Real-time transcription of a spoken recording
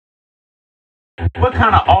What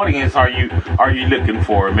kind of audience are you looking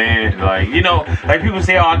for, man? Like, you know, like people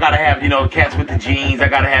say, oh, I gotta have, you know, cats with the jeans. I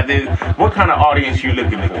gotta have this. What kind of audience you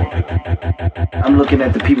looking for? I'm looking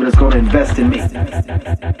at the people that's gonna invest in me.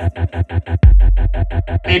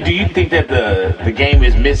 And do you think that the game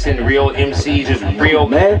is missing real MCs, just real?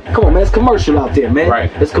 Come on, man. It's commercial out there, man.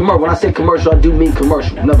 Right. It's commercial. When I say commercial, I do mean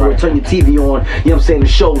commercial. In other words, turn your TV on, you know what I'm saying, the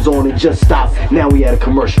show's on, it just stopped. Now we at a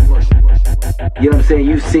commercial. You know what I'm saying?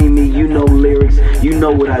 You see me, you know lyrics, you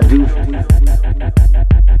know what I do.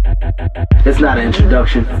 It's not an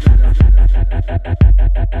introduction.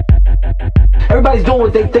 Everybody's doing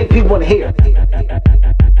what they think people want to hear.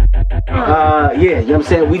 Yeah, you know what I'm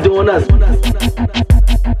saying? We doing us.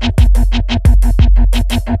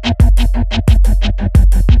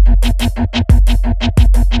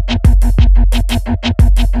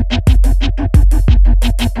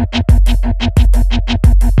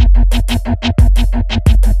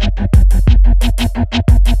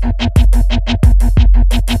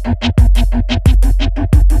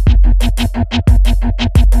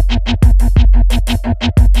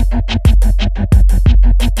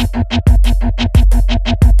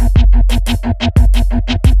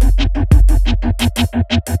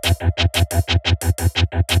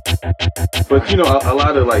 But you know, a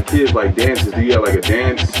lot of like kids like dances. Do you have like a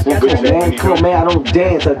dance? Yeah, come on, man. I don't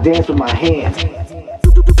dance. I dance with my hands.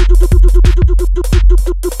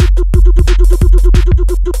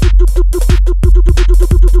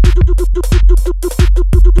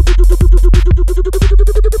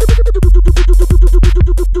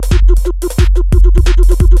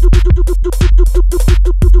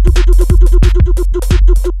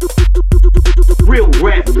 Real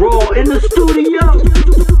rap raw in the studio.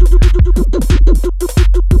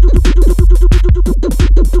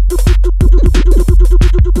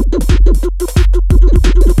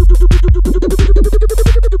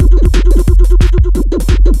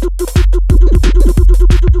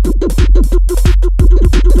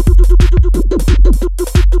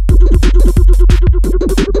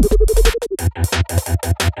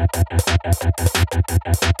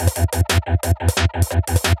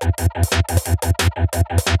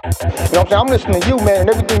 You know what I'm saying? I'm listening to you, man, and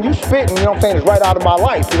everything you spitting, you know what I'm saying, is right out of my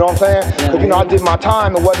life, you know what I'm saying? Because, you know, I did my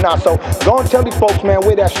time and whatnot. So go and tell these folks, man,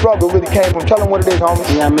 where that struggle really came from. Tell them what it is, homie.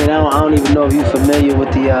 Yeah, I mean, I don't even know if you're familiar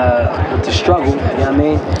with the struggle, you know what I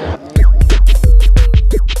mean?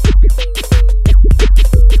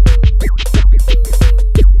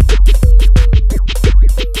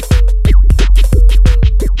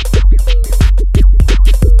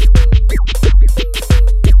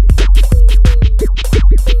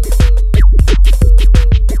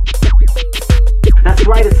 That's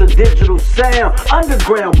right, it's a digital sound,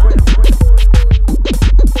 underground.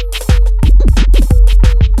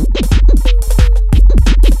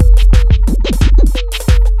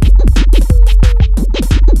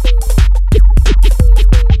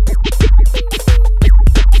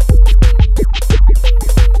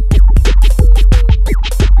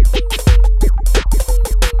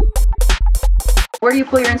 Where do you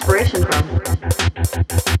pull your inspiration from?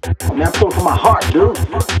 Oh, man, I pull it from my heart, dude.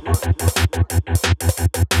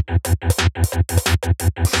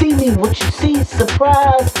 See me, what you see,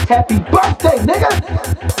 surprise, happy birthday, nigga!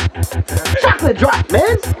 Chocolate drop,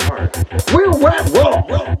 man! Real rap raw!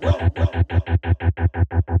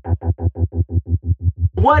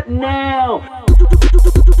 What now?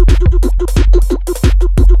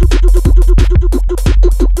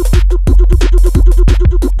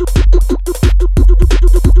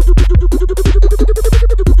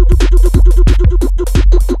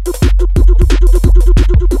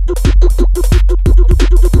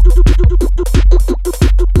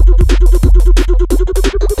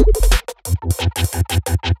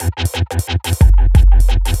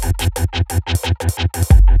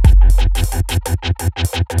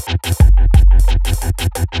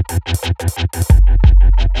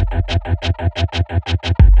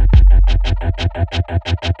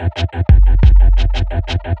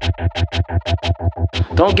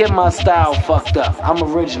 Don't get my style fucked up. I'm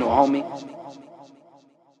original, homie.